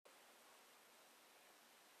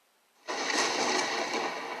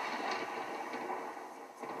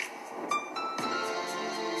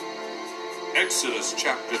Exodus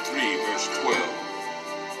chapter 3, verse 12.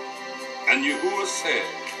 And Yahuah said,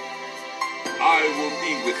 I will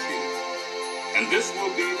be with you, and this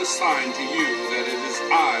will be the sign to you that it is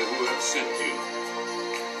I who have sent you.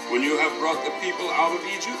 When you have brought the people out of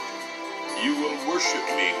Egypt, you will worship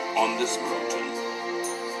me on this mountain.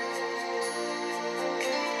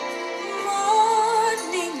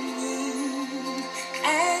 Morning, noon,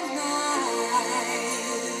 and night,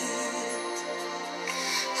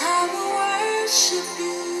 I will worship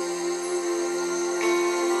you.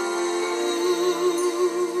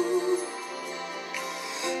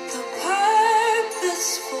 The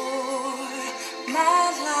purpose for my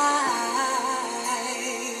life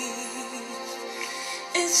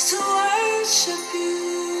is to worship you.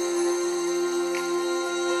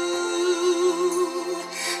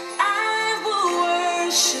 I will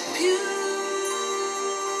worship you.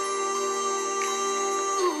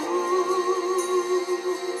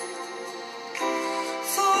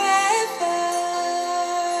 Forever,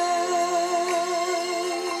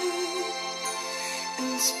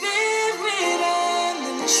 in spirit and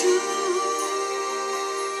in truth,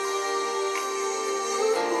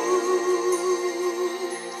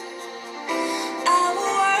 I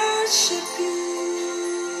will worship you.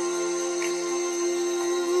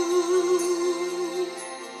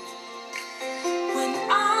 When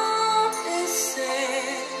all is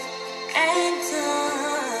said and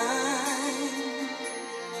done,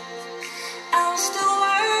 I'll still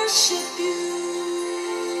worship you.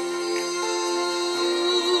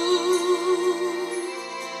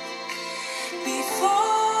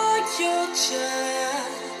 Before your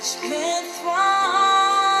judgment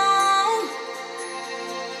throne,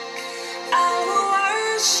 I will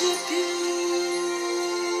worship you.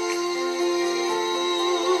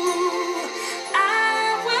 I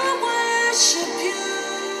will worship you.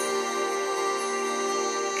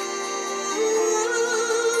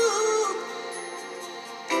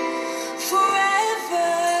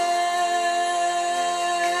 Forever,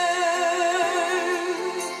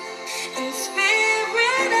 in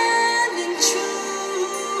spirit and in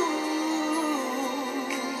truth,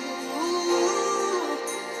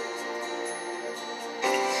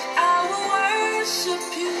 I will worship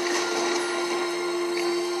you.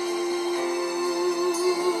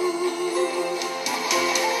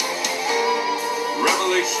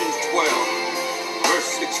 Revelation 12, verse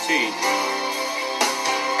 16.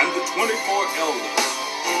 And the 24 elders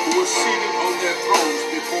who were seated on their thrones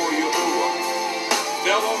before Yahuah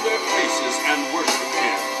fell on their faces and worshipped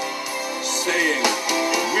him, saying,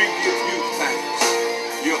 We give you thanks,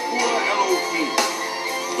 Yahuah Elohim,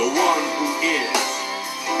 the one who is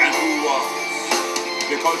and who was,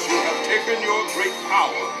 because you have taken your great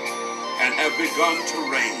power and have begun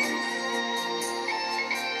to reign.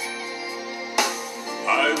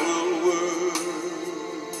 I will worship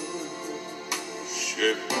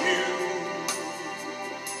you,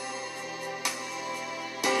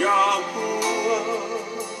 Yahuah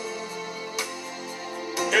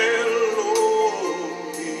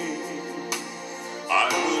Elohim. I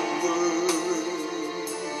will worship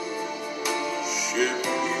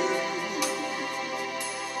you,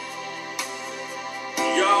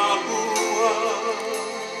 Yahuah,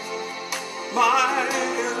 my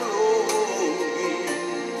Elohim.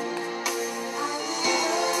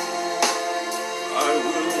 I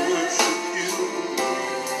will worship you,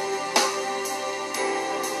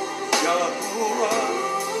 Yahuah,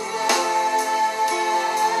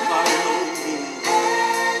 my Elohim.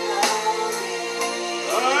 I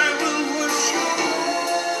will worship you,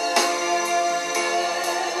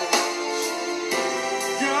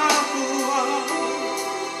 Yahuah.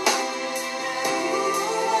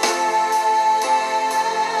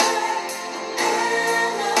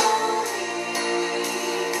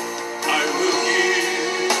 I will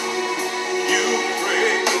give you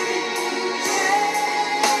praise,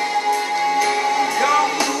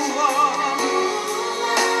 Yahuah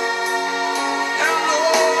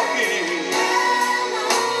Elohim.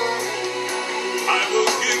 I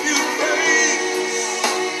will give you praise.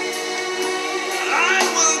 I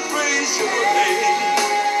will praise your name,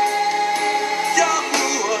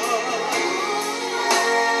 Yahuah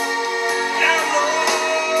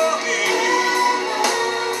Elohim.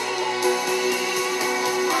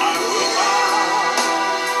 I will bow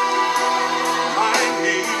my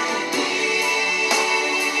knee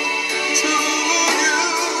to you,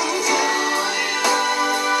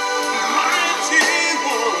 mighty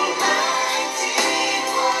one.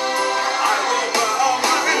 I will bow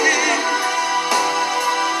my knee.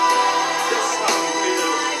 Yes, I will.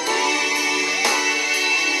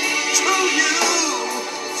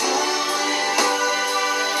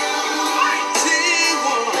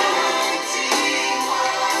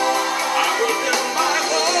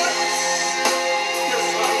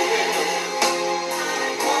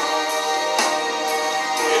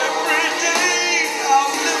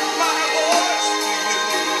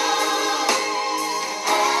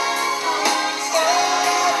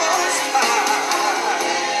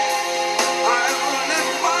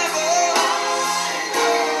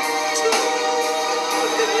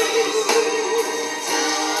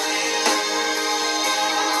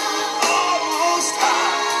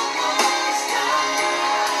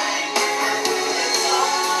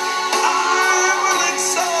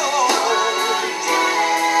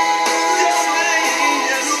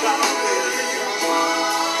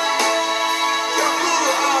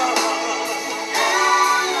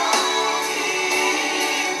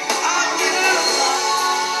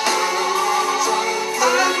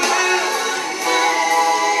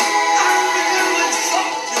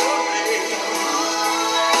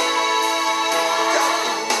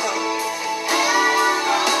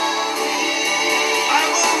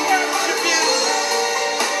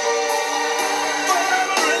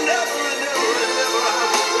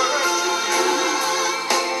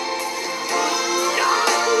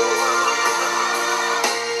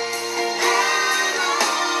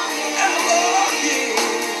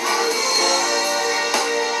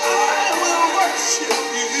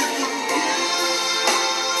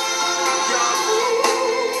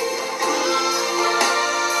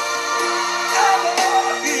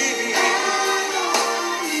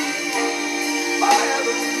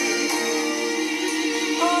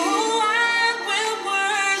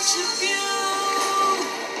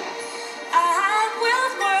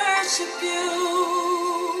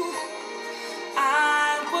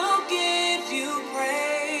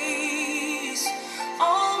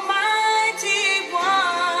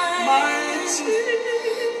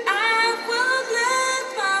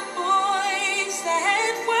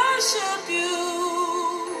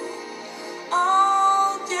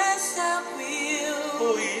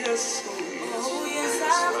 Yes, oh yes, Oh, yes,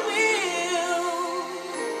 yes,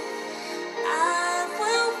 I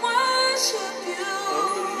will worship you. I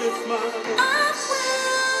will lift my voice.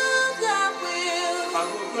 I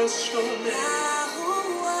will bless your name.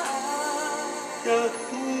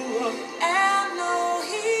 Yahuah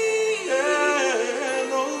Elohim.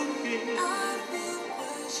 Elohim. I will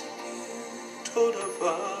worship you. Total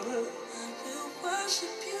Father. I will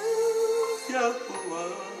worship you.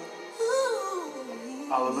 Yahuah. Ooh.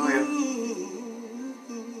 Hallelujah.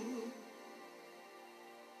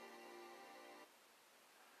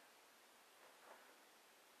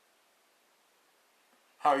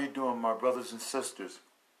 How are you doing, my brothers and sisters?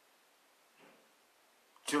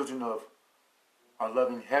 Children of our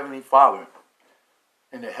loving Heavenly Father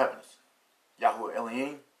in the heavens, Yahuah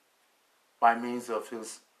Elohim, by means of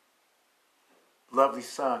his lovely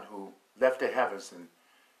Son who left the heavens and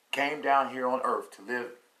came down here on earth to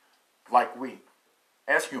live like we,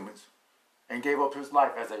 as humans, and gave up his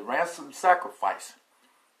life as a ransom sacrifice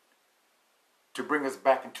to bring us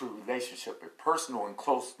back into a relationship, a personal and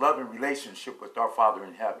close, loving relationship with our Father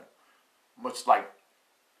in heaven, much like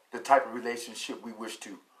the type of relationship we wish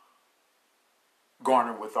to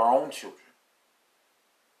garner with our own children,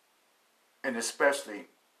 and especially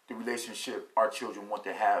the relationship our children want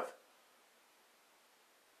to have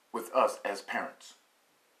with us as parents,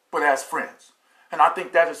 but as friends. And I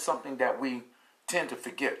think that is something that we tend to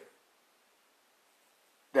forget,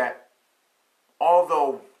 that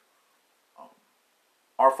although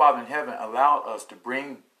our Father in heaven allowed us to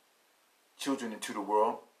bring children into the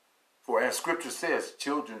world, for as Scripture says,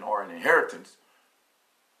 children are an inheritance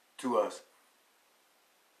to us,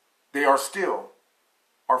 they are still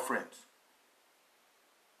our friends.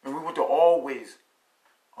 And we want to always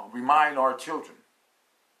remind our children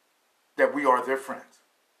that we are their friends.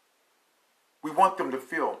 We want them to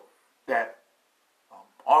feel that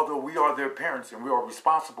although we are their parents and we are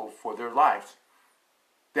responsible for their lives,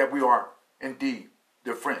 that we are indeed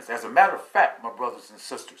their friends. As a matter of fact, my brothers and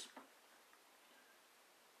sisters,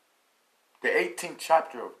 the 18th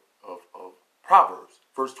chapter of Proverbs,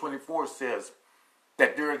 verse 24 says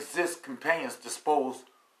that there exist companions disposed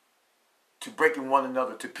to breaking one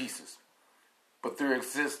another to pieces, but there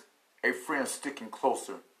exists a friend sticking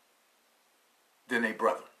closer than a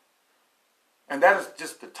brother. And that is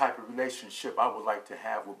just the type of relationship I would like to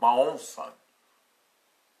have with my own son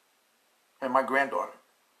and my granddaughter.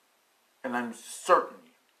 And I'm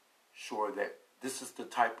certainly sure that this is the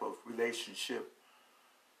type of relationship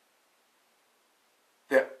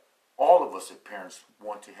that all of us as parents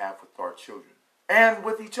want to have with our children and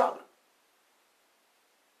with each other.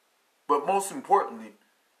 But most importantly,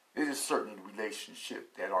 it is certainly the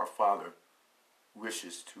relationship that our Father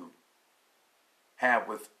wishes to have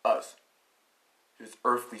with us, his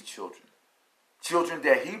earthly children. Children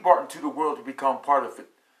that he brought into the world to become part of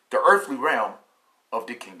the earthly realm of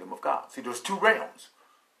the kingdom of God. See, there's two realms.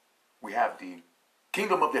 We have the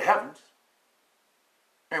kingdom of the heavens,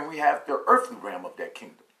 and we have the earthly realm of that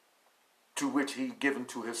kingdom, to which he given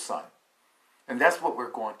to his son. And that's what we're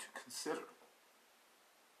going to consider.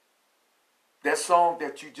 That song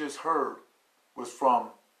that you just heard was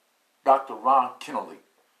from Dr. Ron Kennelly.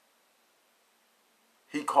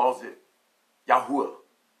 He calls it Yahuah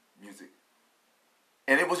music.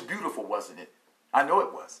 And it was beautiful, wasn't it? I know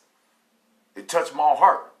it was. It touched my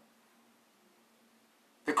heart.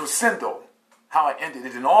 The crescendo, how it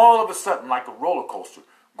ended. And all of a sudden, like a roller coaster,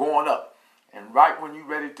 going up. And right when you're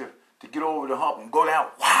ready to get over the hump and go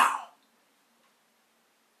down, wow.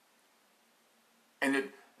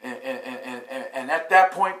 And at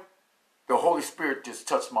that point, the Holy Spirit just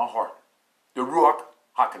touched my heart. The Ruach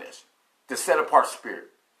HaKodesh, the set-apart spirit.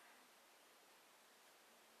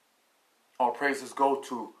 All praises go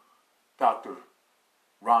to Dr.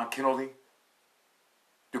 Ron Kennelly,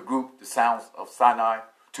 the group, The Sounds of Sinai,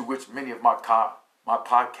 to which many of my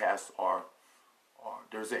podcasts are.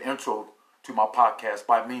 There's an intro to my podcast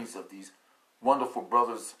by means of these wonderful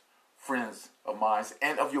brothers, friends of mine,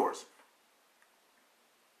 and of yours.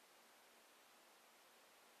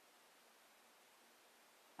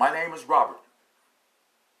 My name is Robert,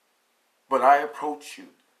 but I approach you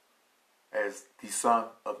as the son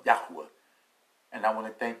of Yahuah, and I want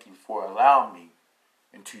to thank you for allowing me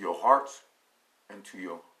into your hearts, into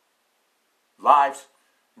your lives,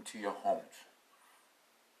 into your homes.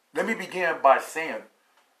 Let me begin by saying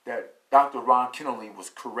that Dr. Ron Kennelly was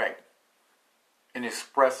correct in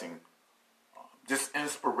expressing this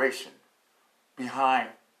inspiration behind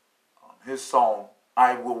his song,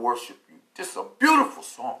 I Will Worship You. Just a beautiful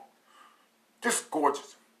song. Just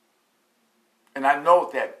gorgeous. And I know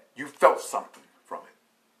that you felt something from it,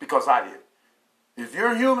 because I did. If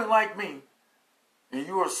you're human like me, and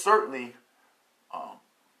you are certainly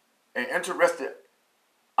an interested,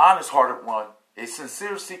 honest-hearted one, a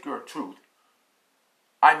sincere seeker of truth,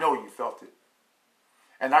 I know you felt it.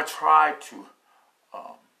 And I try to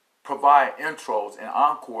provide intros and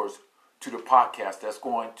encores to the podcast that's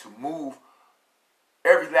going to move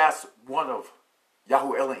every last one of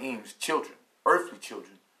Yahuah Elohim's children, earthly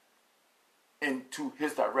children, into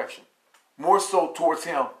his direction. More so towards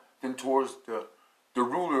him than towards the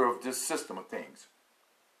ruler of this system of things.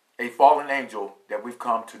 A fallen angel that we've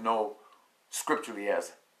come to know scripturally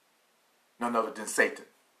as none other than Satan.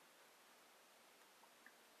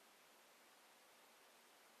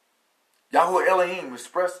 Yahuah Elohim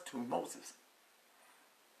expressed to Moses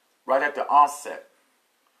right at the onset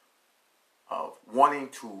of wanting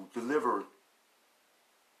to deliver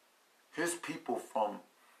his people from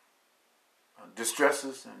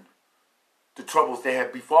distresses and the troubles that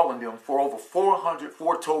had befallen them for over 400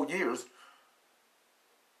 foretold years,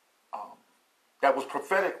 that was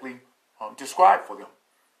prophetically described for them.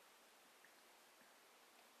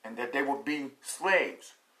 And that they would be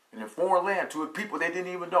slaves in a foreign land to a people they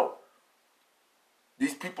didn't even know.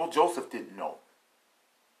 These people Joseph didn't know.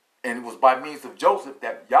 And it was by means of Joseph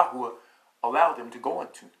that Yahuah allowed them to go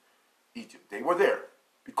into Egypt. They were there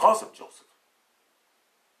because of Joseph.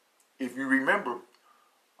 If you remember,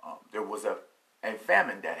 there was a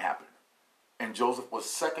famine that happened. And Joseph was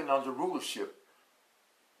second under rulership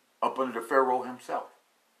up under the Pharaoh himself.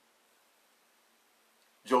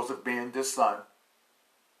 Joseph being the son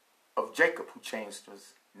of Jacob, who changed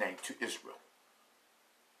his name to Israel.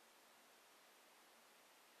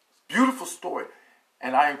 Beautiful story.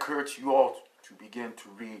 And I encourage you all to begin to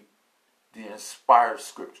read the inspired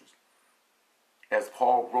scriptures. As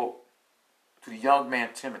Paul wrote to the young man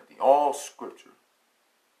Timothy, all scripture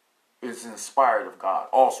is inspired of God.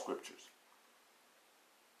 All scriptures.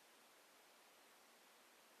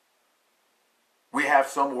 We have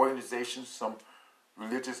some organizations, some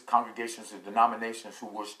religious congregations and denominations who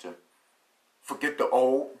wish to forget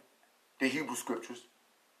the Hebrew scriptures,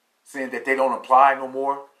 saying that they don't apply no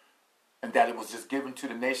more, and that it was just given to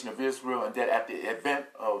the nation of Israel, and that at the advent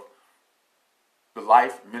of the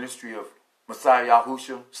life, ministry of Messiah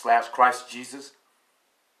Yahushua / Christ Jesus,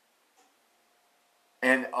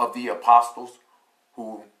 and of the apostles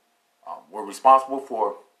who were responsible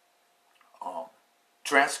for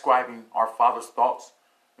transcribing our Father's thoughts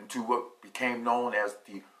into what became known as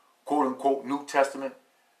the quote-unquote New Testament,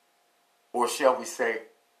 or shall we say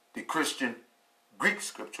the Christian Greek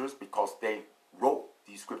scriptures, because they wrote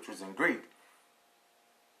these scriptures in Greek,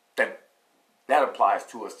 that applies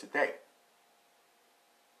to us today.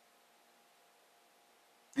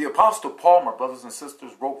 The Apostle Paul, my brothers and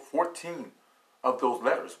sisters, wrote 14 of those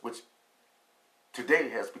letters, which today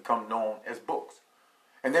has become known as books.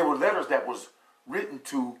 And they were letters that was written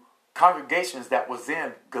to congregations that was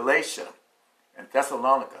in Galatia and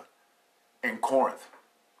Thessalonica and Corinth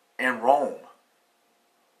and Rome.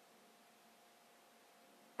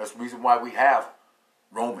 That's the reason why we have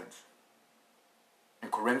Romans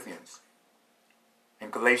and Corinthians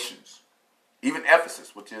and Galatians, even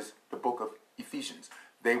Ephesus, which is the book of Ephesians.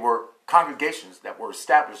 They were congregations that were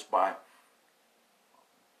established by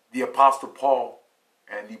the Apostle Paul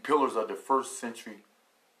and the pillars of the first century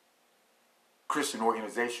Christian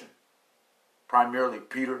organization, primarily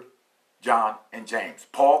Peter, John, and James.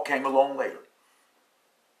 Paul came along later.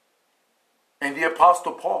 And the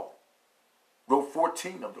Apostle Paul wrote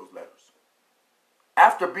 14 of those letters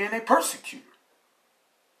after being a persecutor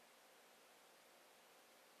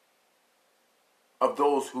of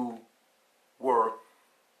those who were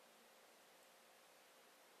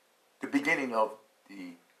the beginning of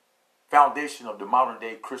the foundation of the modern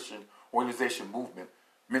day Christian organization movement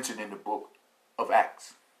mentioned in the book of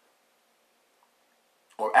Acts,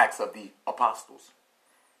 or Acts of the Apostles.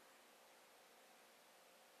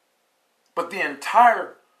 But the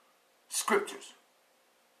entire scriptures,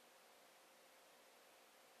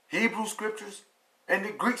 Hebrew scriptures and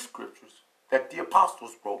the Greek scriptures that the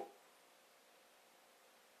apostles wrote,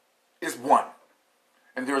 is one.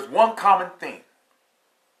 And there is one common theme: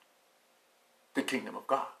 the kingdom of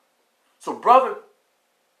God. So brother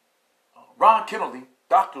Ron Kennedy,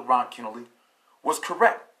 Dr. Ron Kennedy, was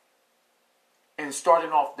correct in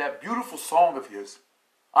starting off that beautiful song of his,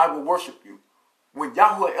 I Will Worship You, when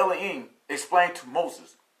Yahuah Elohim explained to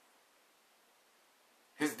Moses,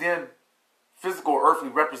 his then physical earthly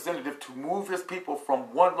representative, to move his people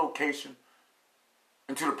from one location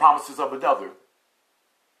into the promises of another.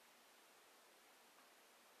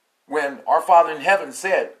 When our Father in heaven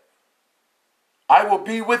said, I will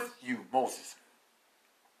be with you, Moses,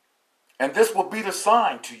 And this will be the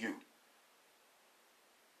sign to you,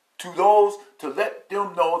 to those, to let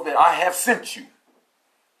them know that I have sent you.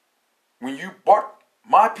 When you brought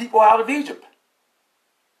my people out of Egypt,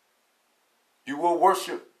 you will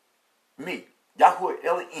worship me, Yahuah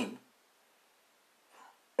Elohim,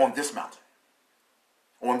 on this mountain.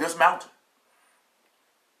 On this mountain.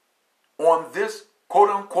 On this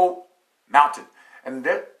quote-unquote mountain. And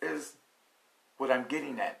that is what I'm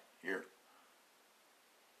getting at here.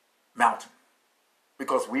 Mountain.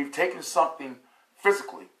 Because we've taken something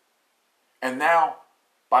physically, and now,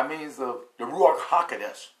 by means of the Ruach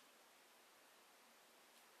HaKodesh,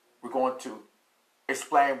 we're going to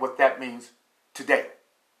explain what that means today,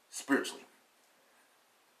 spiritually.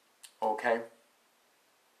 Okay?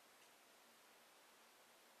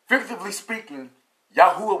 Figuratively speaking,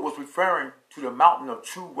 Yahuwah was referring to the mountain of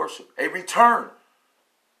true worship, a return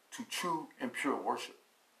to true and pure worship,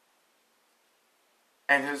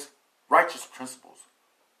 and his righteous principles,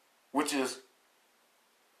 which is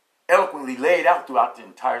eloquently laid out throughout the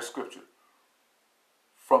entire scripture.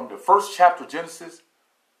 From the first chapter of Genesis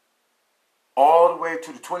all the way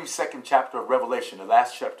to the 22nd chapter of Revelation, the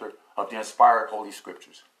last chapter of the inspired Holy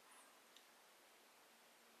Scriptures.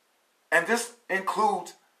 And this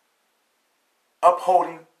includes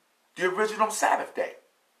upholding the original Sabbath day,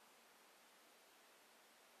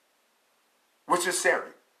 which is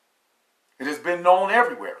Saturday. It has been known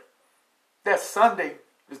everywhere that Sunday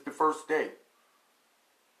is the first day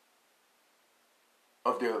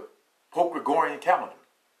of the Pope Gregorian calendar,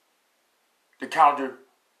 the calendar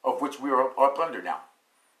of which we are up under now.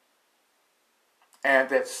 And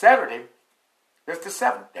that Saturday is the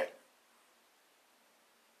seventh day.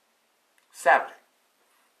 Saturday.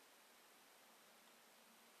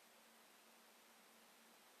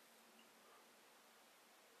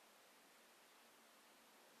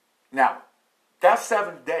 Now, that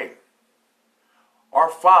seventh day, our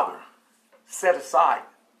Father set aside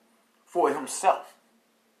for himself,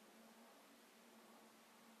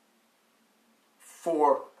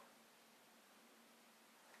 for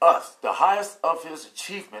us, the highest of his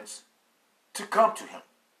achievements, to come to him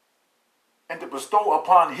and to bestow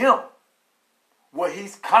upon him what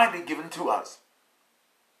he's kindly given to us,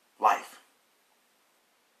 life.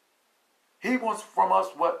 He wants from us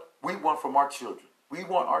what we want from our children. We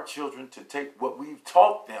want our children to take what we've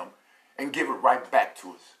taught them and give it right back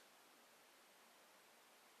to us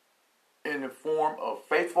in the form of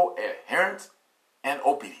faithful adherence and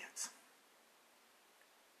obedience.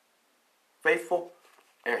 Faithful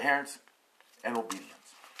adherence and obedience.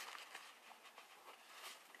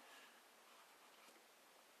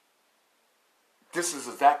 This is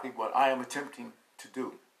exactly what I am attempting to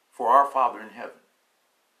do for our Father in heaven.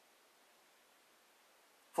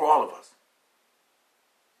 For all of us.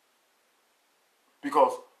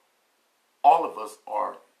 Because all of us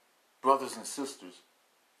are brothers and sisters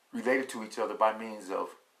related to each other by means of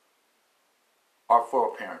our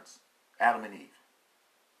foreparents, Adam and Eve.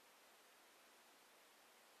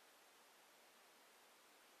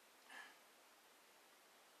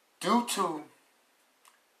 Due to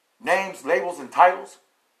names, labels, and titles,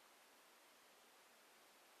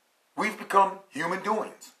 we've become human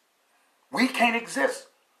doings. We can't exist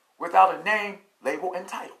without a name, label, and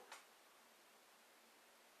title.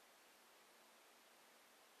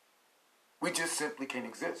 We just simply can't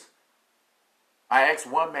exist. I asked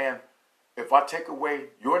one man, if I take away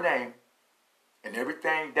your name and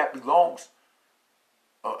everything that belongs,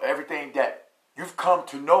 everything that you've come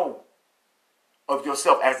to know of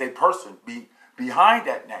yourself as a person behind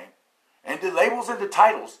that name, and the labels and the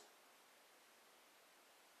titles,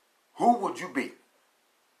 who would you be?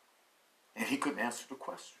 And he couldn't answer the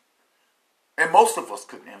question. And most of us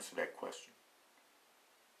couldn't answer that question.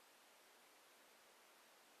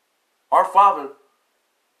 Our Father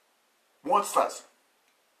wants us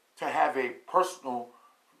to have a close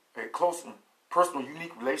and personal,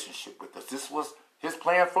 unique relationship with us. This was his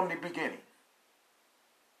plan from the beginning.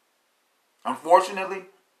 Unfortunately,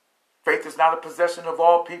 faith is not a possession of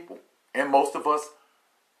all people, and most of us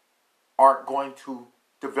aren't going to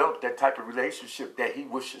develop that type of relationship that he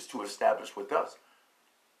wishes to establish with us.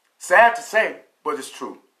 Sad to say, but it's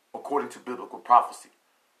true, according to biblical prophecy.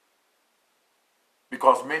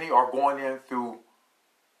 Because many are going in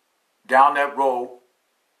down that road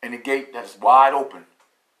and the gate that is wide open.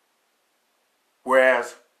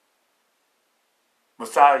 Whereas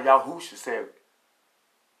Messiah Yahushua said,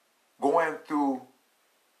 going through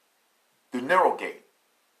the narrow gate,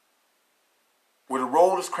 where the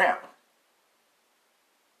road is cramped,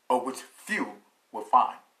 of which few will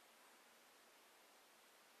find.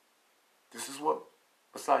 This is what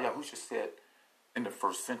Messiah Yahushua said in the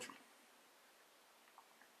first century.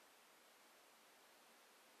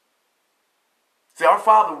 See, our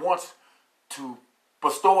Father wants to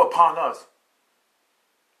bestow upon us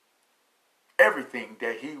everything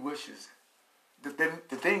that he wishes, the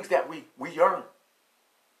things that we yearn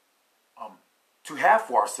to have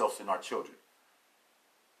for ourselves and our children.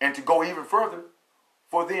 And to go even further,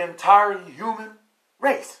 for the entire human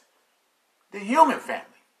race, the human family,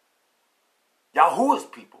 Yahuah's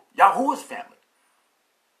people, Yahuah's family.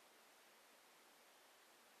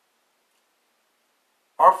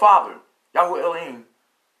 Our Father, Yahuah Elohim,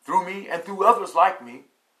 through me and through others like me,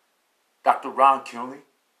 Dr. Ron Kinley,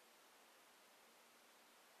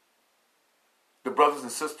 the brothers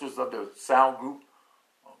and sisters of the sound group,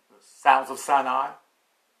 the Sounds of Sinai,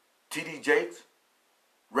 T.D. Jakes,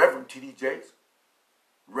 Reverend T.D. Jakes,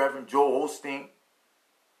 Reverend Joel Osteen,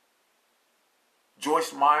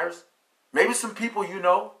 Joyce Myers, maybe some people you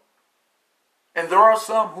know, and there are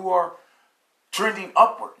some who are trending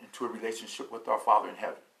upward into a relationship with our Father in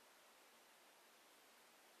heaven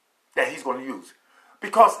that he's going to use.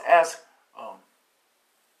 Because as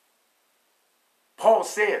Paul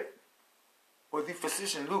said, or the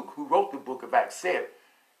physician Luke, who wrote the book of Acts, said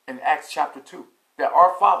in Acts chapter 2, that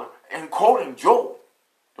our Father, and quoting Joel,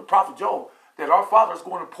 the prophet Joel, that our Father is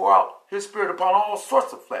going to pour out his Spirit upon all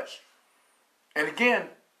sorts of flesh. And again,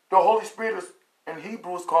 the Holy Spirit is, in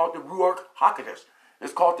Hebrew, is called the Ruach HaKodesh.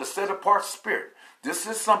 It's called the set-apart Spirit. This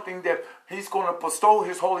is something that he's going to bestow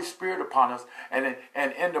his Holy Spirit upon us. And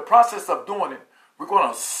in the process of doing it, we're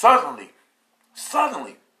going to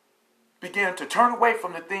suddenly begin to turn away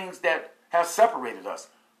from the things that have separated us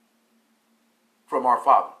from our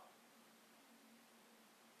Father.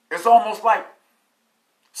 It's almost like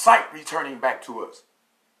sight returning back to us.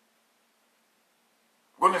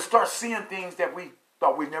 We're going to start seeing things that we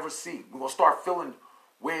thought we'd never see. We're going to start feeling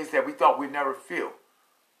ways that we thought we'd never feel.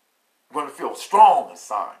 We're going to feel strong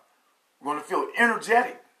inside. We're going to feel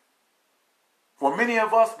energetic. For many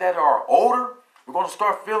of us that are older, we're going to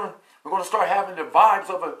start having the vibes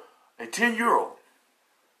of a 10-year-old.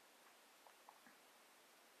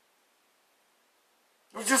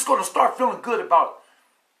 We're just going to start feeling good about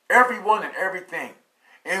everyone and everything.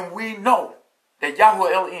 And we know that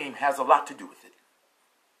Yahuah Elohim has a lot to do with it.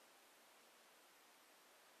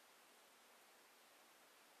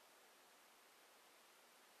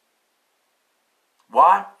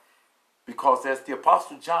 Why? Because as the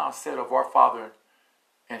Apostle John said of our Father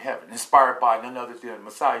in heaven, inspired by none other than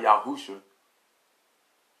Messiah Yahushua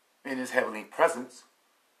in his heavenly presence,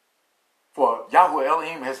 for Yahuah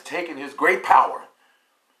Elohim has taken his great power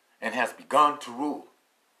and has begun to rule.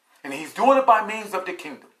 And he's doing it by means of the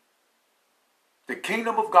kingdom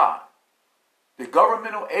of God, the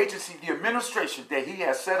governmental agency, the administration that he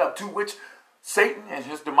has set up, to which Satan and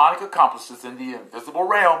his demonic accomplices in the invisible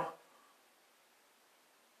realm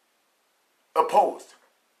opposed.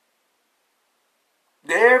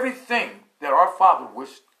 Everything that our Father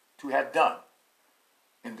wished to have done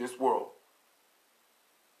in this world,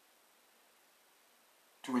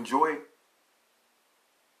 to enjoy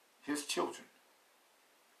his children,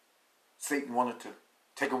 Satan wanted to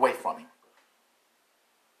take away from him.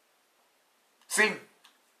 See,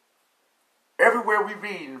 everywhere we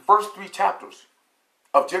read in the first 3 chapters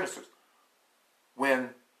of Genesis, when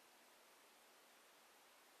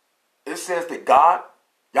it says that God,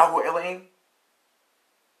 Yahuah Elohim,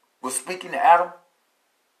 was speaking to Adam,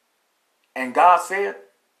 and God said,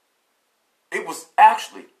 it was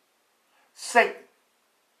actually Satan.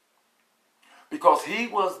 Because he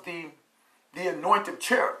was the anointed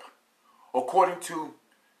cherub, according to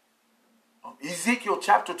Ezekiel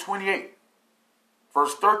chapter 28,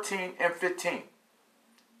 verse 13 and 15.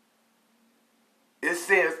 It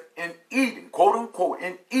says, in Eden, quote unquote,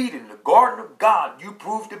 in Eden, the garden of God, you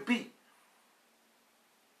proved to be.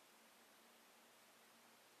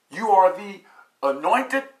 You are the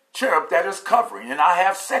anointed cherub that is covering, and I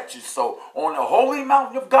have set you so. On the holy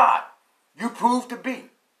mountain of God, you proved to be.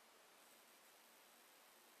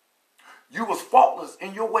 You was faultless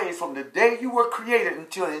in your ways from the day you were created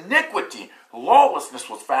until iniquity, lawlessness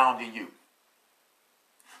was found in you.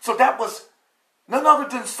 So that was none other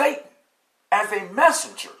than Satan as a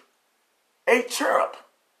messenger, a cherub,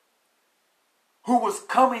 who was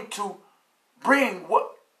coming to bring what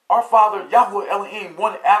our Father Yahuah Elohim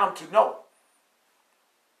wanted Adam to know.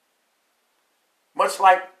 Much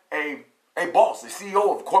like a boss, the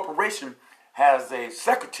CEO of a corporation has a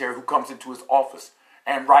secretary who comes into his office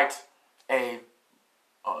and writes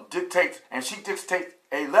she dictates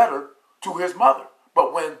a letter to his mother.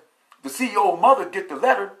 But when the CEO mother gets the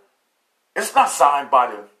letter, it's not signed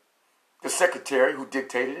by the secretary who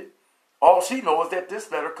dictated it. All she knows is that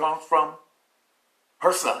this letter comes from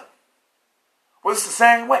her son. Well, it's the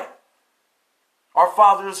same way. Our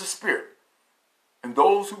Father is a spirit, and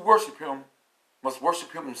those who worship him must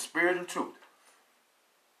worship him in spirit and truth.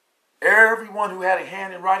 Everyone who had a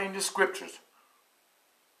hand in writing the scriptures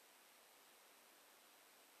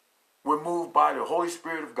were moved by the Holy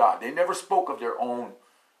Spirit of God. They never spoke of their own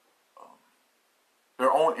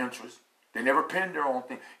interests. They never penned their own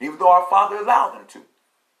thing, even though our Father allowed them to.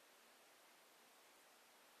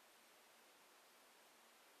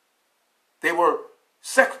 They were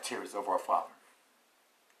secretaries of our Father.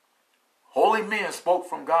 Holy men spoke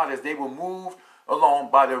from God as they were moved along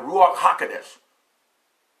by the Ruach HaKodesh.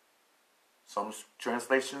 Some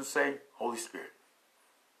translations say Holy Spirit.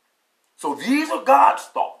 So these are God's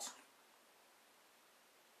thoughts.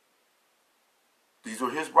 These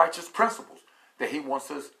are his righteous principles that he wants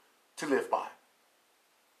us to live by.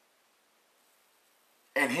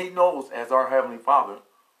 And he knows, as our Heavenly Father,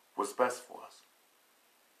 what's best for us.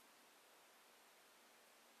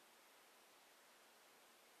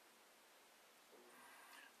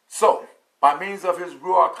 So, by means of his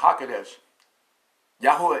Ruach HaKodesh,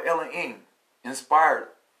 Yahuah Elohim inspired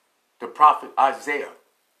the prophet Isaiah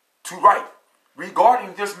to write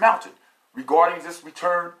regarding this mountain, regarding this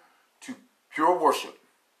return to pure worship,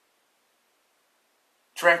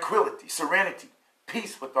 tranquility, serenity,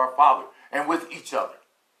 peace with our Father and with each other.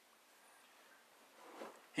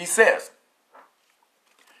 He says,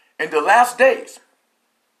 in the last days,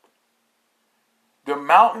 the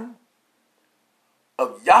mountain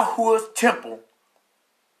of Yahuwah's temple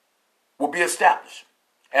will be established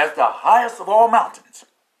as the highest of all mountains.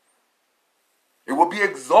 It will be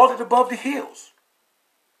exalted above the hills,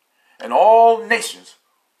 and all nations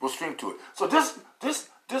will stream to it. So this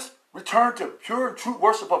return to pure and true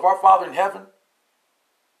worship of our Father in heaven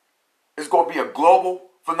is going to be a global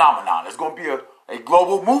phenomenon. It's going to be a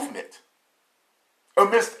global movement.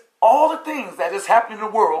 Amidst all the things that is happening in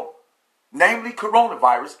the world, namely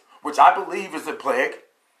coronavirus, which I believe is a plague.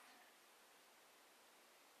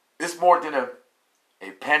 It's more than a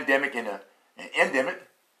pandemic and an endemic.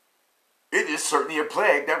 It is certainly a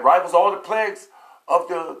plague that rivals all the plagues of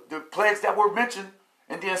the plagues that were mentioned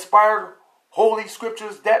in the inspired holy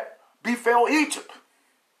scriptures that befell Egypt.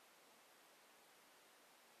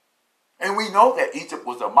 And we know that Egypt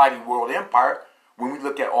was a mighty world empire when we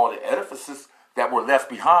look at all the edifices that were left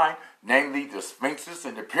behind, namely the sphinxes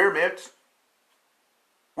and the pyramids.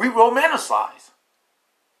 We romanticize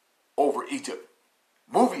over Egypt.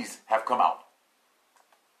 Movies have come out.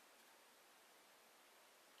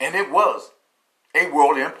 And it was a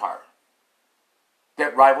world empire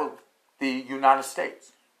that rivaled the United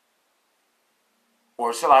States.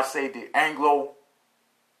 Or shall I say the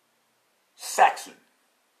Anglo-Saxon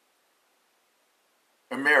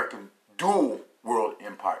American dual world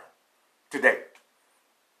empire today.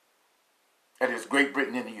 That is Great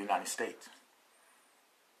Britain and the United States.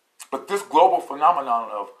 But this global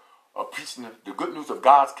phenomenon of preaching the good news of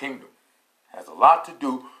God's kingdom has a lot to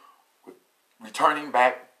do with returning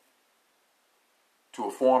back to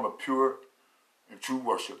a form of pure and true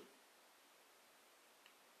worship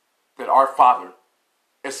that our Father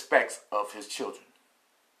expects of his children.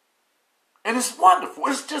 And it's wonderful.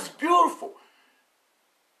 It's just beautiful.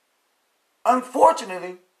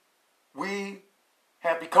 Unfortunately, we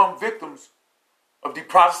have become victims of the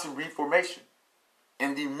Protestant Reformation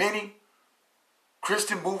and the many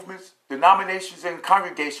Christian movements, denominations, and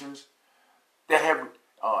congregations that have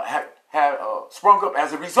sprung up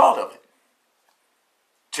as a result of it.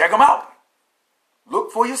 Check them out.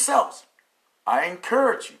 Look for yourselves. I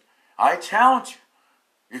encourage you. I challenge you.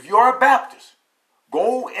 If you're a Baptist,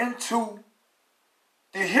 go into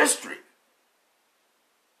the history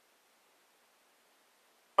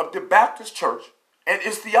of the Baptist Church and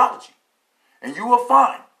its theology, and you will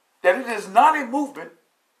find that it is not a movement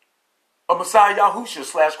of Messiah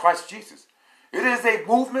Yahushua / Christ Jesus. It is a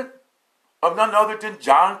movement of none other than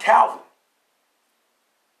John Calvin.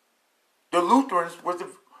 The Lutherans was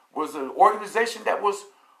an organization that was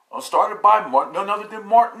started by none other than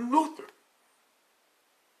Martin Luther.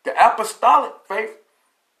 The Apostolic faith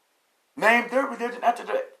named their religion after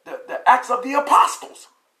the Acts of the Apostles.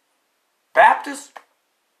 Baptists,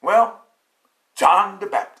 well, John the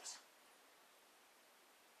Baptist.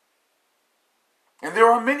 And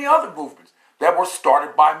there are many other movements that were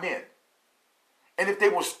started by men. And if they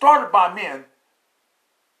were started by men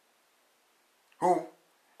who,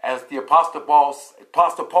 as the Apostle Paul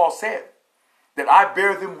said, that I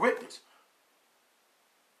bear them witness.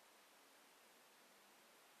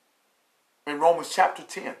 In Romans chapter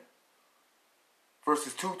 10,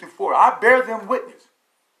 verses 2 through 4, I bear them witness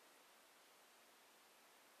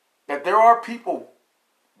that there are people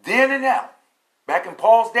then and now, back in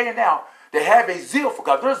Paul's day and now, They have a zeal for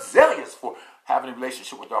God. They're zealous for having a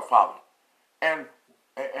relationship with our Father. And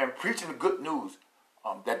preaching the good news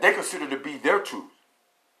that they consider to be their truth.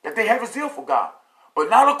 That they have a zeal for God. But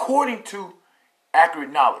not according to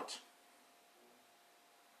accurate knowledge.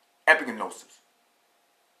 Epignosis.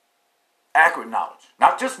 Accurate knowledge.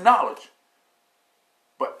 Not just knowledge,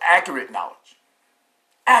 but accurate knowledge.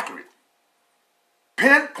 Accurate.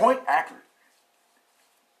 Pinpoint accurate.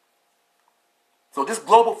 So this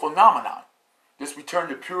global phenomenon, this return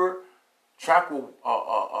to pure, tranquil,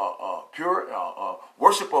 pure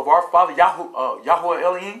worship of our Father, Yahuah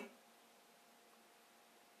Elohim,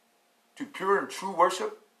 to pure and true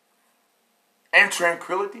worship, and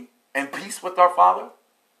tranquility, and peace with our Father,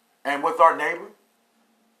 and with our neighbor,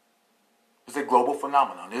 is a global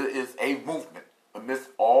phenomenon. It is a movement amidst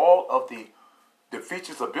all of the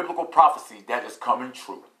features of biblical prophecy that is coming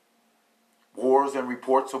true. Wars and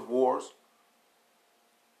reports of wars,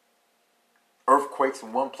 earthquakes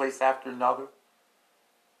in one place after another,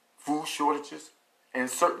 food shortages, and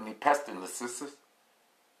certainly pestilences,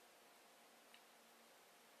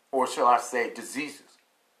 or shall I say diseases,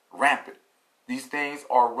 rampant. These things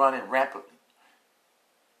are running rampantly.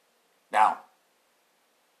 Now,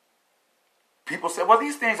 people say, well,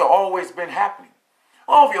 these things have always been happening.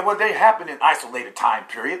 Oh, yeah, well, they happen in isolated time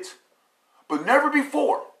periods, but never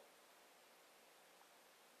before.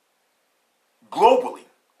 Globally,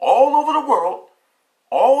 all over the world,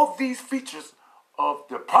 all of these features of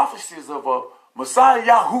the prophecies of Messiah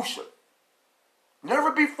Yahusha,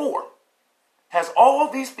 never before has all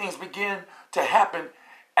these things begin to happen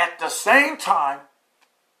at the same time,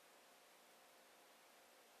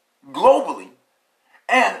 globally,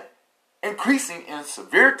 and increasing in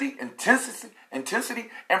severity, intensity,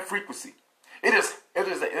 and frequency. It is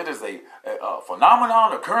a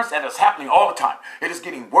phenomenon, occurrence that is happening all the time. It is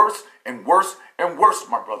getting worse and worse and worse,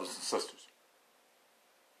 my brothers and sisters.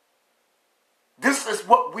 This is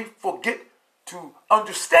what we forget to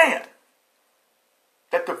understand.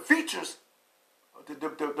 That the features,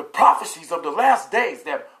 the prophecies of the last days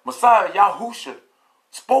that Messiah Yahusha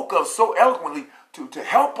spoke of so eloquently to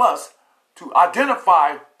help us to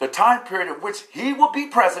identify the time period in which he will be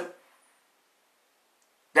present,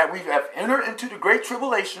 that we have entered into the great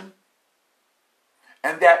tribulation,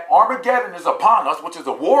 and that Armageddon is upon us, which is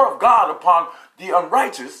a war of God upon the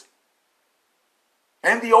unrighteous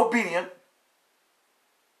and the obedient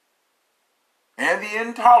and the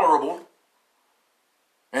intolerable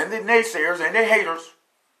and the naysayers and the haters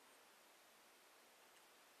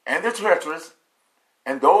and the treacherous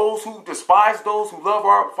and those who despise those who love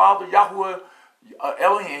our Father Yahuah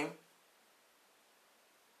Elohim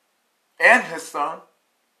and his Son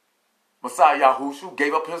Messiah Yahushua, who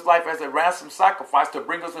gave up his life as a ransom sacrifice to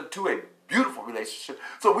bring us into a beautiful relationship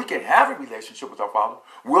so we can have a relationship with our Father,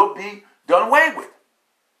 will be done away with.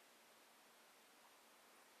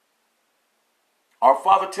 Our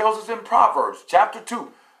Father tells us in Proverbs chapter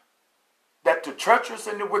 2 that the treacherous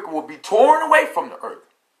and the wicked will be torn away from the earth.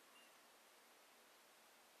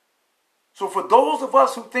 So for those of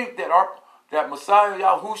us who think that Messiah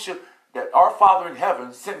Yahushua, that our Father in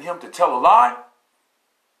heaven sent him to tell a lie,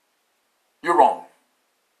 you're wrong.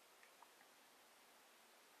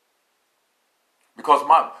 Because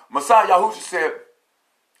my Messiah Yahushua said,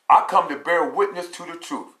 I come to bear witness to the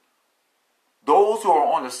truth. Those who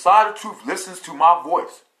are on the side of truth listens to my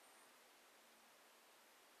voice.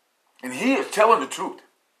 And he is telling the truth.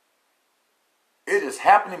 It is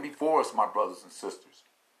happening before us, my brothers and sisters.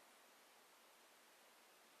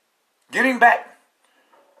 Getting back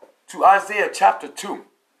to Isaiah chapter 2.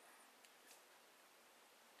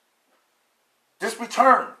 This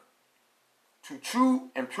return to true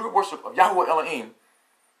and pure worship of Yahuah Elohim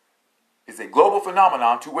is a global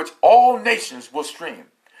phenomenon to which all nations will stream.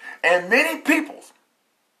 And many peoples,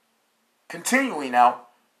 continuing now,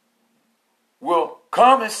 will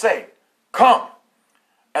come and say, come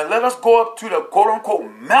and let us go up to the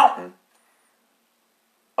quote-unquote mountain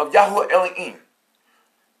of Yahuah Elohim.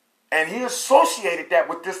 And he associated that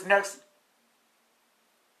with this next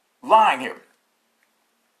line here.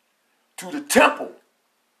 To the temple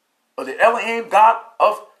of the Elohim God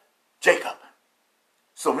of Jacob.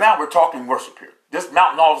 So now we're talking worship here. This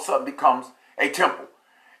mountain all of a sudden becomes a temple.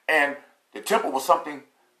 And the temple was something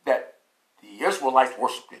that the Israelites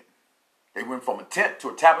worshipped in. They went from a tent to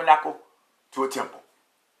a tabernacle to a temple.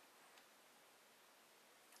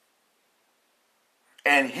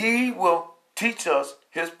 And he will teach us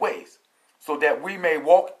his ways so that we may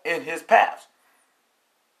walk in his paths.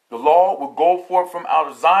 The law will go forth from out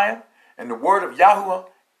of Zion, and the word of Yahuah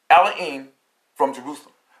Elohim from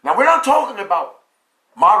Jerusalem. Now, we're not talking about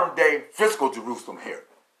modern day physical Jerusalem here.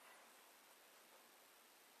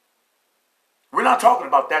 We're not talking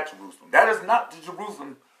about that Jerusalem. That is not the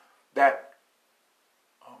Jerusalem that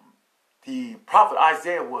the prophet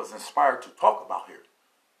Isaiah was inspired to talk about here.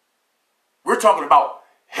 We're talking about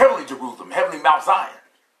heavenly Jerusalem, heavenly Mount Zion.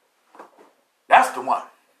 That's the one.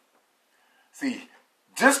 See,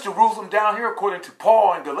 this Jerusalem down here, according to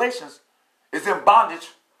Paul in Galatians, is in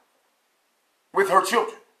bondage with her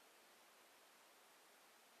children.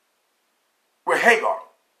 With Hagar.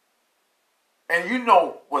 And you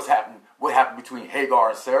know what happened between Hagar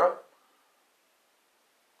and Sarah.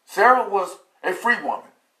 Sarah was a free woman.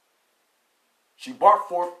 She brought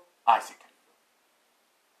forth Isaac.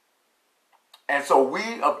 And so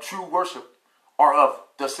we of true worship are of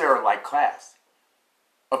the Sarah-like class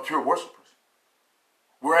of pure worshipers.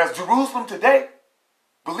 Whereas Jerusalem today,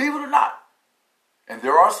 believe it or not, and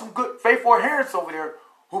there are some good faithful adherents over there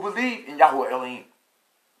who believe in Yahuah Elohim.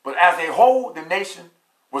 But as a whole, the nation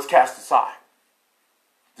was cast aside.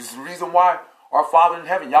 This is the reason why our Father in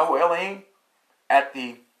heaven, Yahuah Elohim, at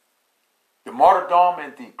the martyrdom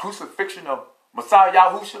and the crucifixion of Messiah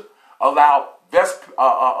Yahusha, allowed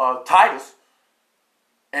Titus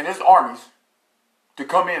and his armies to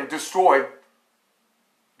come in and destroy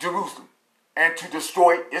Jerusalem and to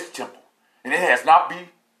destroy its temple. And it has not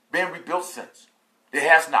been rebuilt since. It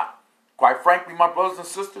has not. Quite frankly, my brothers and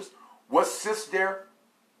sisters, what sits there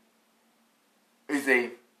is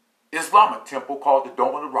a Islamic temple called the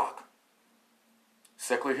Dome of the Rock.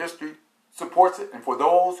 Secular history supports it, and for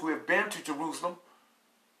those who have been to Jerusalem,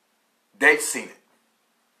 they've seen it.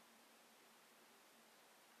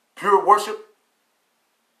 Pure worship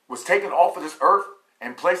was taken off of this earth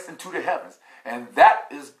and placed into the heavens. And that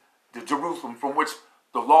is the Jerusalem from which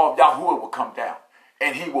the law of Yahuwah will come down.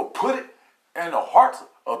 And he will put it in the hearts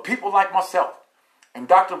of people like myself and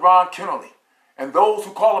Dr. Ron Kennerly and those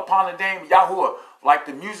who call upon the name Yahuwah, like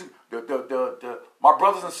the music, my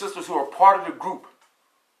brothers and sisters who are part of the group,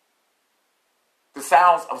 the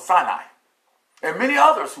Sounds of Sinai, and many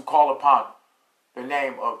others who call upon the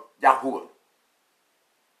name of Yahuwah,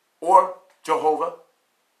 or Jehovah,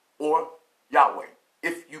 or Yahweh,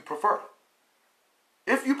 if you prefer.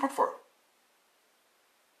 If you prefer.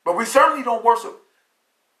 But we certainly don't worship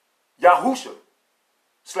Yahusha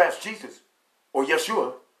 / Jesus or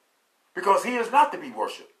Yeshua, because he is not to be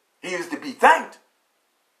worshipped. He is to be thanked,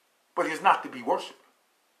 but he is not to be worshipped.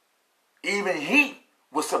 Even he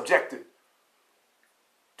was subjected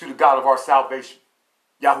to the God of our salvation,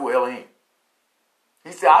 Yahuah Elohim.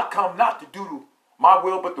 He said, I come not to do my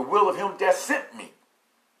will, but the will of him that sent me.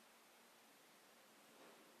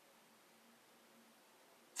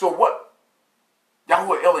 So what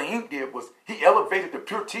Yahuah Elohim did was he elevated the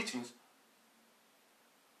pure teachings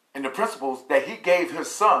and the principles that he gave his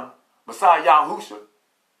son, Messiah Yahusha.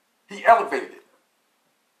 He elevated it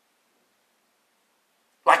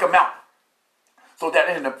like a mountain, so that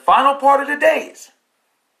in the final part of the days,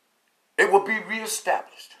 it will be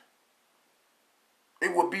reestablished.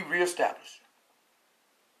 It will be reestablished.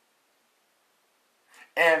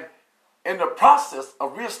 And in the process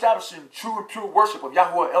of reestablishing true and pure worship of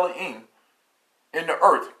Yahuah Elohim in the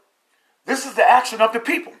earth, this is the action of the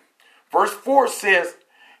people. Verse 4 says,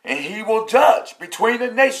 and he will judge between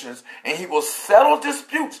the nations, and he will settle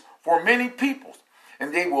disputes for many peoples,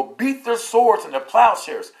 and they will beat their swords into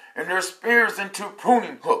plowshares and their spears into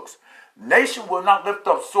pruning hooks. Nation will not lift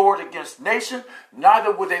up sword against nation,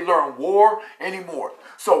 neither will they learn war anymore.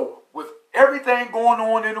 So with everything going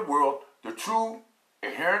on in the world, the true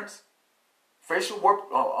adherents,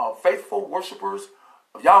 faithful worshipers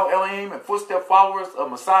of Yahuah Elohim and footstep followers of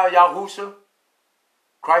Messiah Yahusha,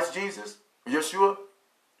 Christ Jesus, Yeshua,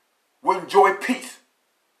 will enjoy peace.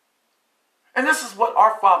 And this is what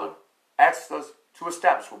our Father asks us to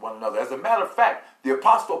establish with one another. As a matter of fact, the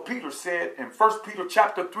Apostle Peter said in 1 Peter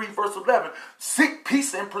chapter 3, verse 11, seek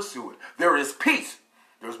peace and pursue it. There is peace.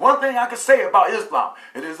 There's one thing I can say about Islam.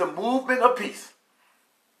 It is a movement of peace.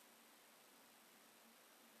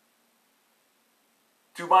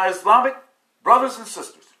 To my Islamic brothers and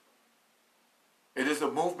sisters, it is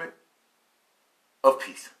a movement of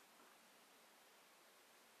peace.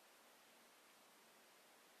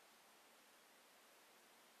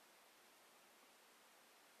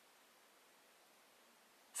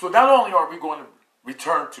 So not only are we going to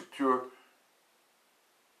return to pure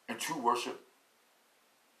and true worship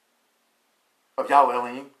of Yahuah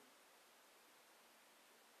Elohim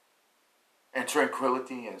and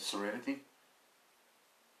tranquility and serenity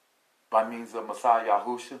by means of Messiah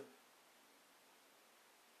Yahusha,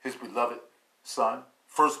 his beloved son,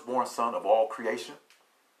 firstborn son of all creation,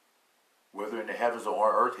 whether in the heavens or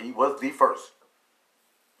on earth, he was the first.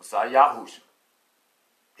 Messiah Yahusha.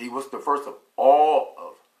 He was the first of all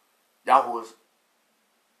of Yahuwah's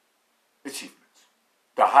achievements.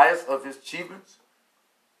 The highest of his achievements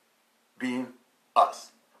being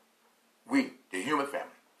us. We, the human family.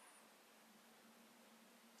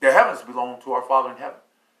 The heavens belong to our Father in heaven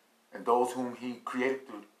and those whom he created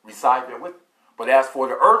to reside there with him. But as for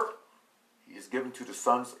the earth, he is given to the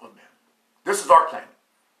sons of men. This is our planet.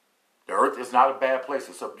 The earth is not a bad place.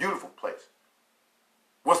 It's a beautiful place.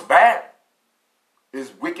 What's bad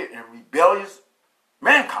is wicked and rebellious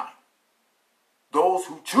mankind. Those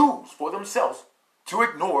who choose for themselves to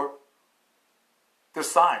ignore the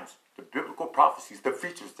signs, the biblical prophecies, the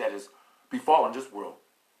features that is befallen this world.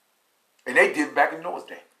 And they did back in Noah's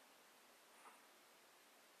day.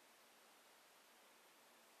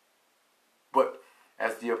 But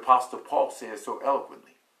as the Apostle Paul says so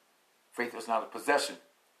eloquently, faith is not a possession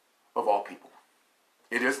of all people.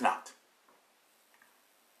 It is not.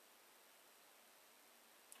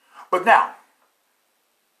 But now,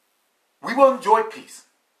 we will enjoy peace.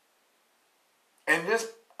 And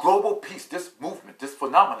this global peace, this movement, this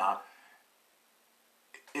phenomenon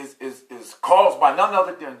is caused by none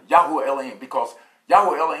other than Yahuah Elohim, because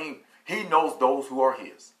Yahuah Elohim, he knows those who are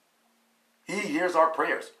his. He hears our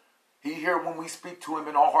prayers. He hears when we speak to him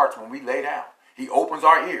in our hearts, when we lay down. He opens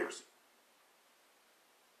our ears.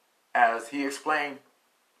 As he explained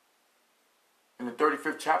in the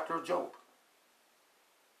 35th chapter of Job.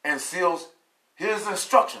 And seals his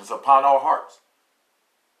instructions upon our hearts.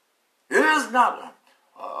 It is not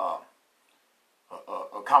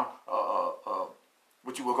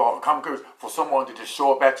what you would call a common courtesy for someone to just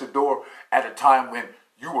show up at your door at a time when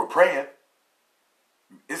you were praying.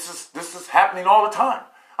 This is happening all the time.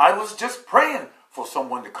 I was just praying for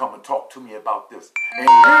someone to come and talk to me about this. And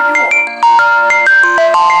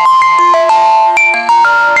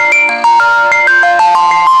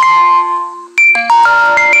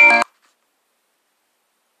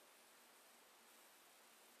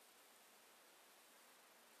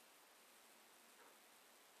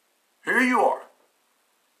here you are. Here you are.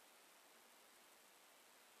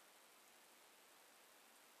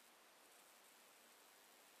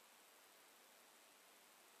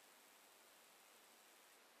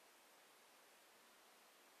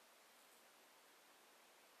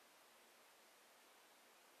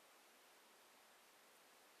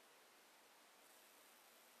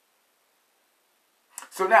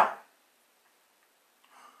 So now,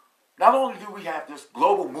 not only do we have this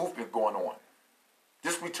global movement going on,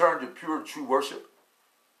 this return to pure true worship,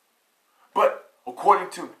 but according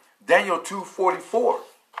to Daniel 2:44,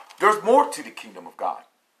 there's more to the kingdom of God.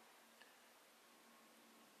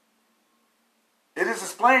 It is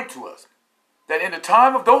explained to us that in the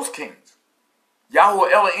time of those kings,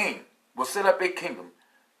 Yahuah Elohim will set up a kingdom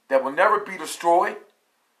that will never be destroyed,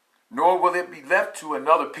 nor will it be left to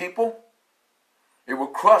another people. It will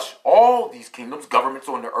crush all these kingdoms, governments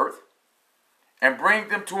on the earth, and bring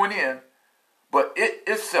them to an end, but it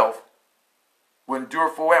itself will endure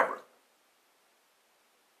forever.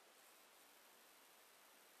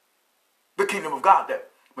 The kingdom of God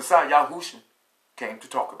that Messiah Yahushua came to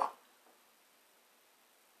talk about.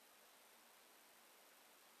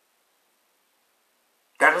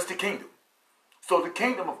 That is the kingdom. So the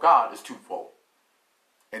kingdom of God is twofold.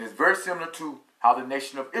 And it's very similar to how the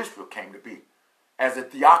nation of Israel came to be. As a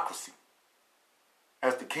theocracy.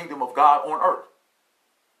 As the kingdom of God on earth.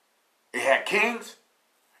 It had kings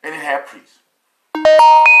and it had priests.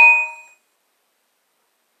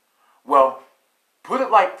 Well, put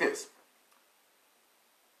it like this.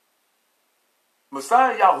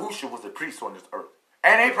 Messiah Yahushua was a priest on this earth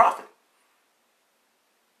and a prophet.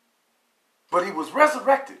 But he was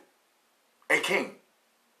resurrected a king.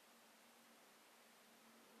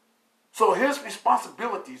 So his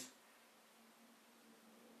responsibilities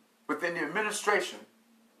within the administration,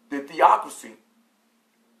 the theocracy,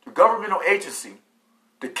 the governmental agency,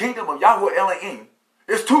 the kingdom of Yahuah Elohim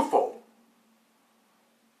is twofold.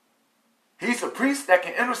 He's a priest that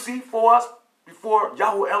can intercede for us before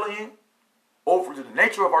Yahuah Elohim over the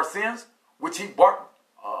nature of our sins, which he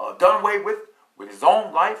done away with his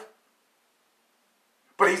own life.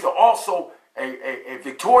 But he's also a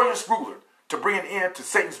victorious ruler to bring an end to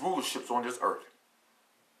Satan's rulerships on this earth.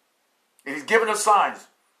 And he's given us signs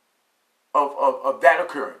of that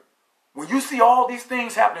occurring. When you see all these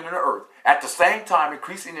things happening on the earth, at the same time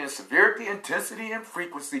increasing in severity, intensity, and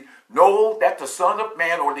frequency, know that the Son of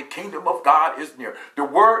Man or the kingdom of God is near. The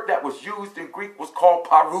word that was used in Greek was called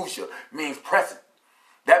parousia, means present.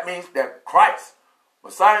 That means that Christ,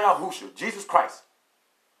 Messiah Yahushua, Jesus Christ,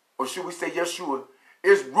 or should we say Yeshua,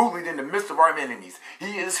 is ruling in the midst of our enemies.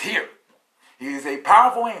 He is here. He is a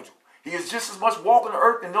powerful angel. He is just as much walking the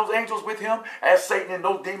earth and those angels with him as Satan and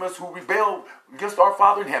those demons who rebelled against our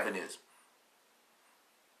Father in heaven is.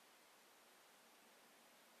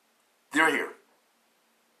 They're here.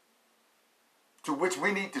 To which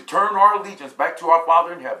we need to turn our allegiance back to our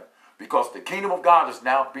Father in heaven, because the kingdom of God is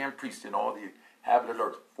now being preached in all the inhabited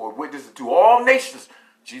earth. For witnesses to all nations,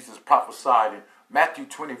 Jesus prophesied in Matthew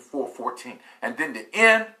 24:14. And then the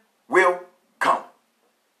end will come.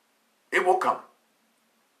 It will come.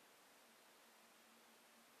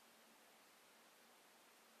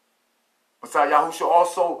 Messiah Yahushua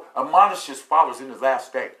also admonished his followers in his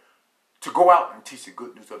last day to go out and teach the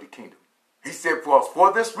good news of the kingdom. He said for us,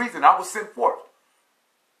 for this reason I was sent forth.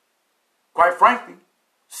 Quite frankly,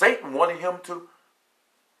 Satan wanted him to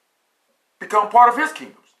become part of his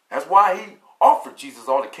kingdoms. That's why he offered Jesus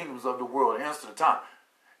all the kingdoms of the world in answer to time.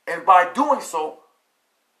 And by doing so,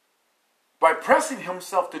 by pressing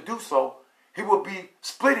himself to do so, he will be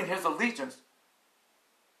splitting his allegiance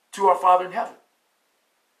to our Father in heaven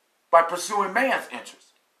by pursuing man's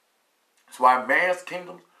interests. That's why man's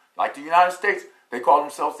kingdoms, like the United States, they call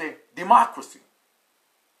themselves a democracy.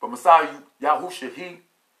 But Messiah Yahushua, he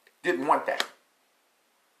didn't want that.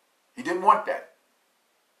 He didn't want that.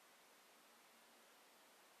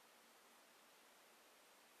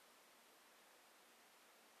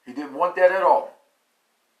 He didn't want that at all.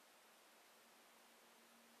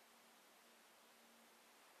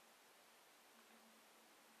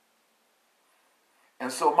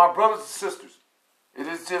 And so, my brothers and sisters, it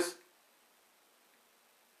is just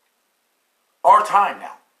our time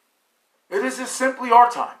now. It is just simply our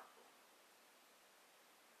time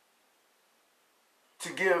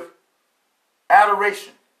to give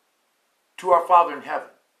adoration to our Father in heaven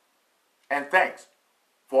and thanks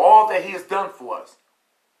for all that he has done for us.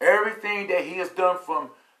 Everything that he has done from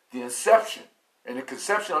the inception and the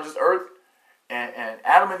conception of this earth and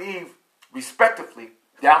Adam and Eve respectively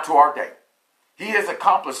down to our day. He has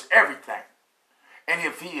accomplished everything. And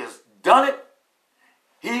if he has done it,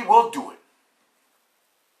 he will do it.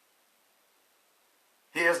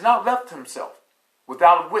 He has not left himself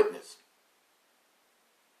without a witness.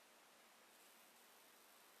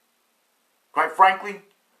 Quite frankly,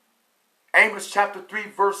 Amos chapter 3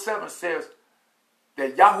 verse 7 says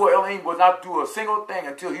that Yahuah Elohim will not do a single thing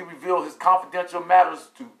until he reveal his confidential matters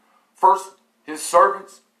to first his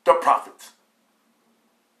servants, the prophets.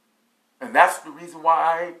 And that's the reason why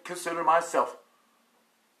I consider myself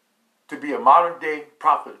to be a modern day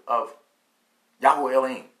prophet of Yahuah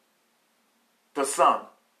Elohim, the son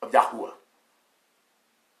of Yahuwah.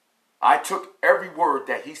 I took every word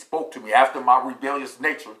that he spoke to me after my rebellious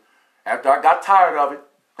nature, after I got tired of it.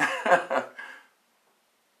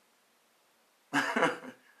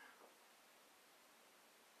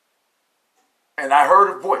 And I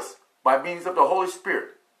heard a voice by means of the Holy Spirit,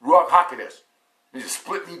 Ruach HaKodesh. It just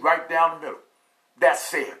split me right down the middle. That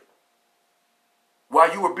said,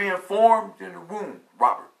 while you were being formed in the womb,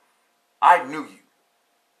 Robert, I knew you.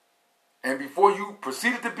 And before you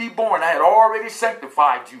proceeded to be born, I had already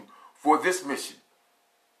sanctified you for this mission.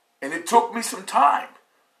 And it took me some time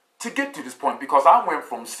to get to this point, because I went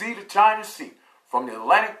from sea to China Sea, from the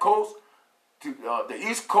Atlantic coast to the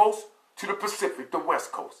East Coast to the Pacific, the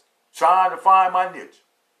West Coast, trying to find my niche.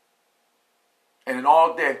 And then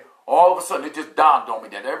all of a sudden, it just dawned on me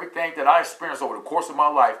that everything that I experienced over the course of my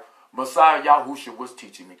life, Messiah Yahushua was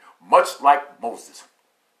teaching me, much like Moses.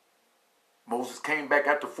 Moses came back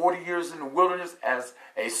after 40 years in the wilderness as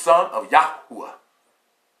a son of Yahuwah.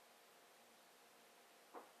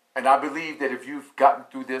 And I believe that if you've gotten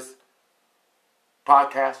through this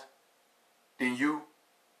podcast, then you,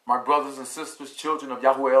 my brothers and sisters, children of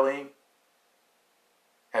Yahuah Elohim,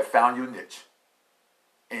 have found your niche.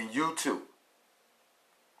 And you too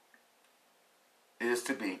is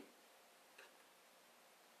to be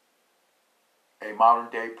a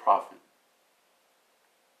modern day prophet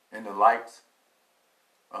in the likes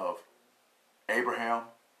of Abraham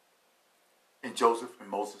and Joseph and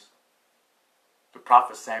Moses, the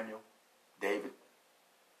prophet Samuel, David,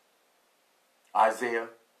 Isaiah,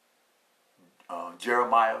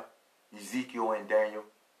 Jeremiah, Ezekiel, and Daniel,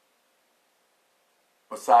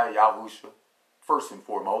 Messiah Yahushua, first and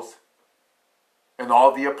foremost, and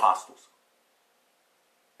all the apostles.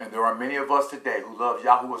 And there are many of us today who love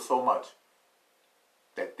Yahuwah so much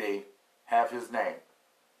that they have his name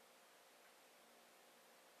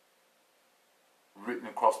written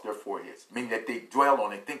across their foreheads, meaning that they dwell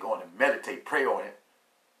on it, think on it, meditate, pray on it.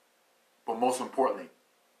 But most importantly,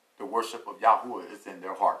 the worship of Yahuwah is in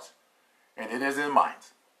their hearts, and it is in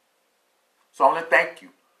minds. So I want to thank you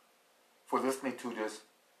for listening to this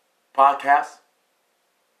podcast.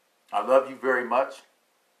 I love you very much.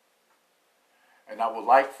 And I would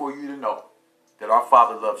like for you to know that our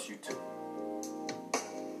Father loves you too.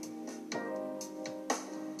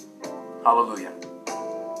 Hallelujah.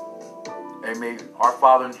 And may our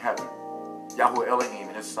Father in heaven, Yahuah Elohim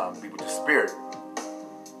and his Son, be with the Spirit.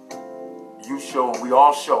 You show, and we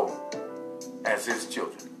all show, as his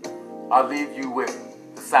children. I leave you with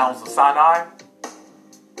the sounds of Sinai.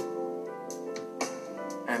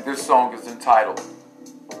 And this song is entitled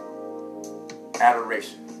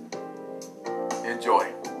Adoration.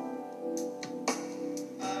 Enjoy.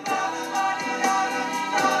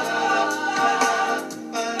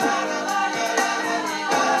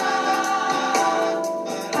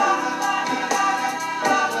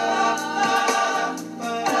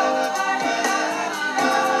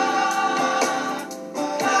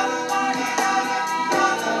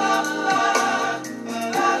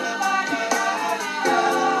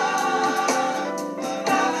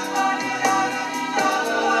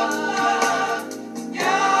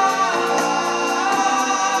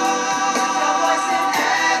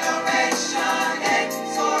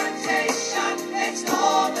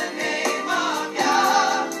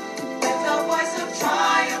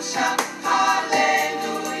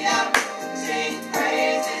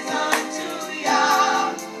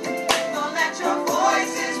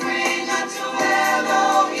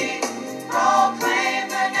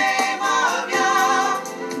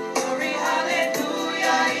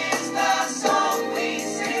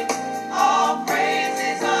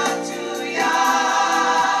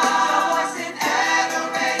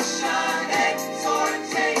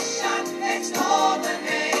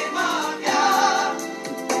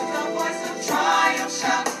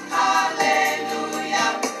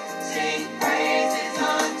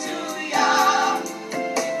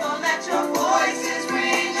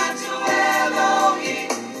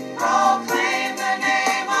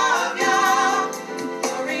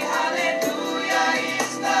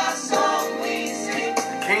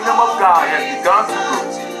 God has begun to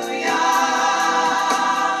rule.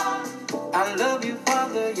 I love you,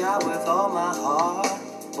 Father, Yah, with all my heart,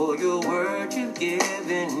 for your word you've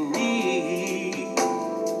given me.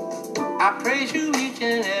 I praise you each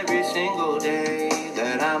and every single day,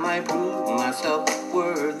 that I might prove myself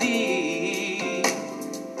worthy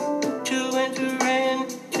to enter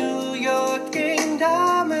into your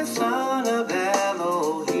kingdom as Son of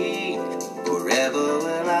Elohim. Forever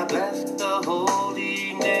will I bless the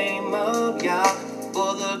holy name of Yah,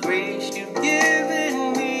 for the grace you've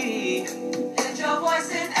given me. Lift your voice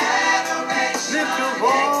in adoration. Lift your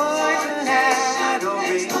voice in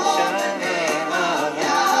adoration. Extol the name of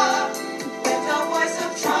Yah. Lift a voice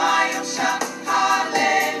of triumph, shout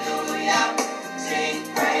hallelujah. Sing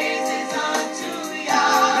praises unto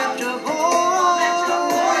Yah. Lift your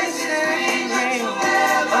voices ring unto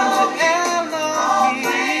Elohim.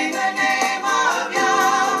 Proclaim the name of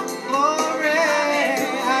Yah. Glory,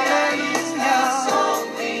 hallelujah. So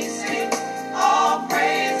we sing all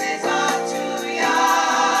praises unto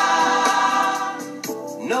Yah.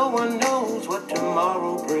 No one knows what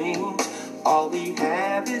tomorrow brings. All we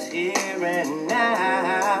have is here and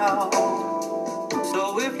now.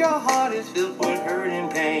 So if your heart is filled with hurt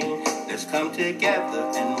and pain, let's come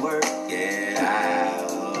together and work it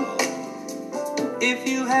out. If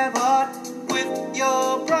you have aught with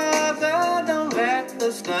your brother, don't let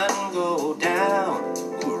the sun go down.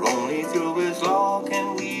 For only through his law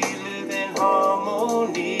can we live in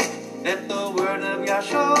harmony. Let the word of Yah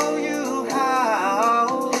show you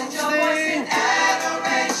how. Lift your voice in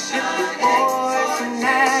adoration. Lift your voice in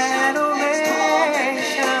adoration.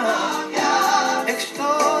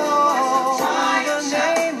 Extol the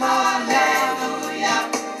name of Yah.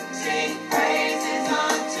 Hallelujah. Sing praises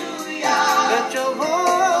unto Yah. Let your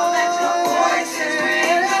voices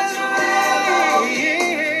ring unto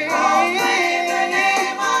Elohim. Proclaim the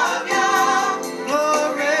name of Yah.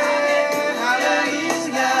 glory,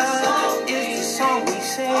 hallelujah, is the song we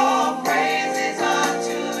All sing. praises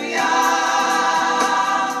unto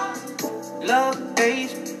Yah. Love,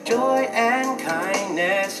 faith, joy, and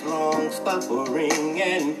kindness, long suffering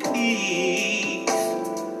and peace.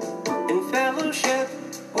 In fellowship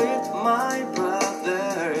with my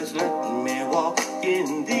brothers, let me walk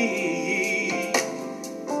in these.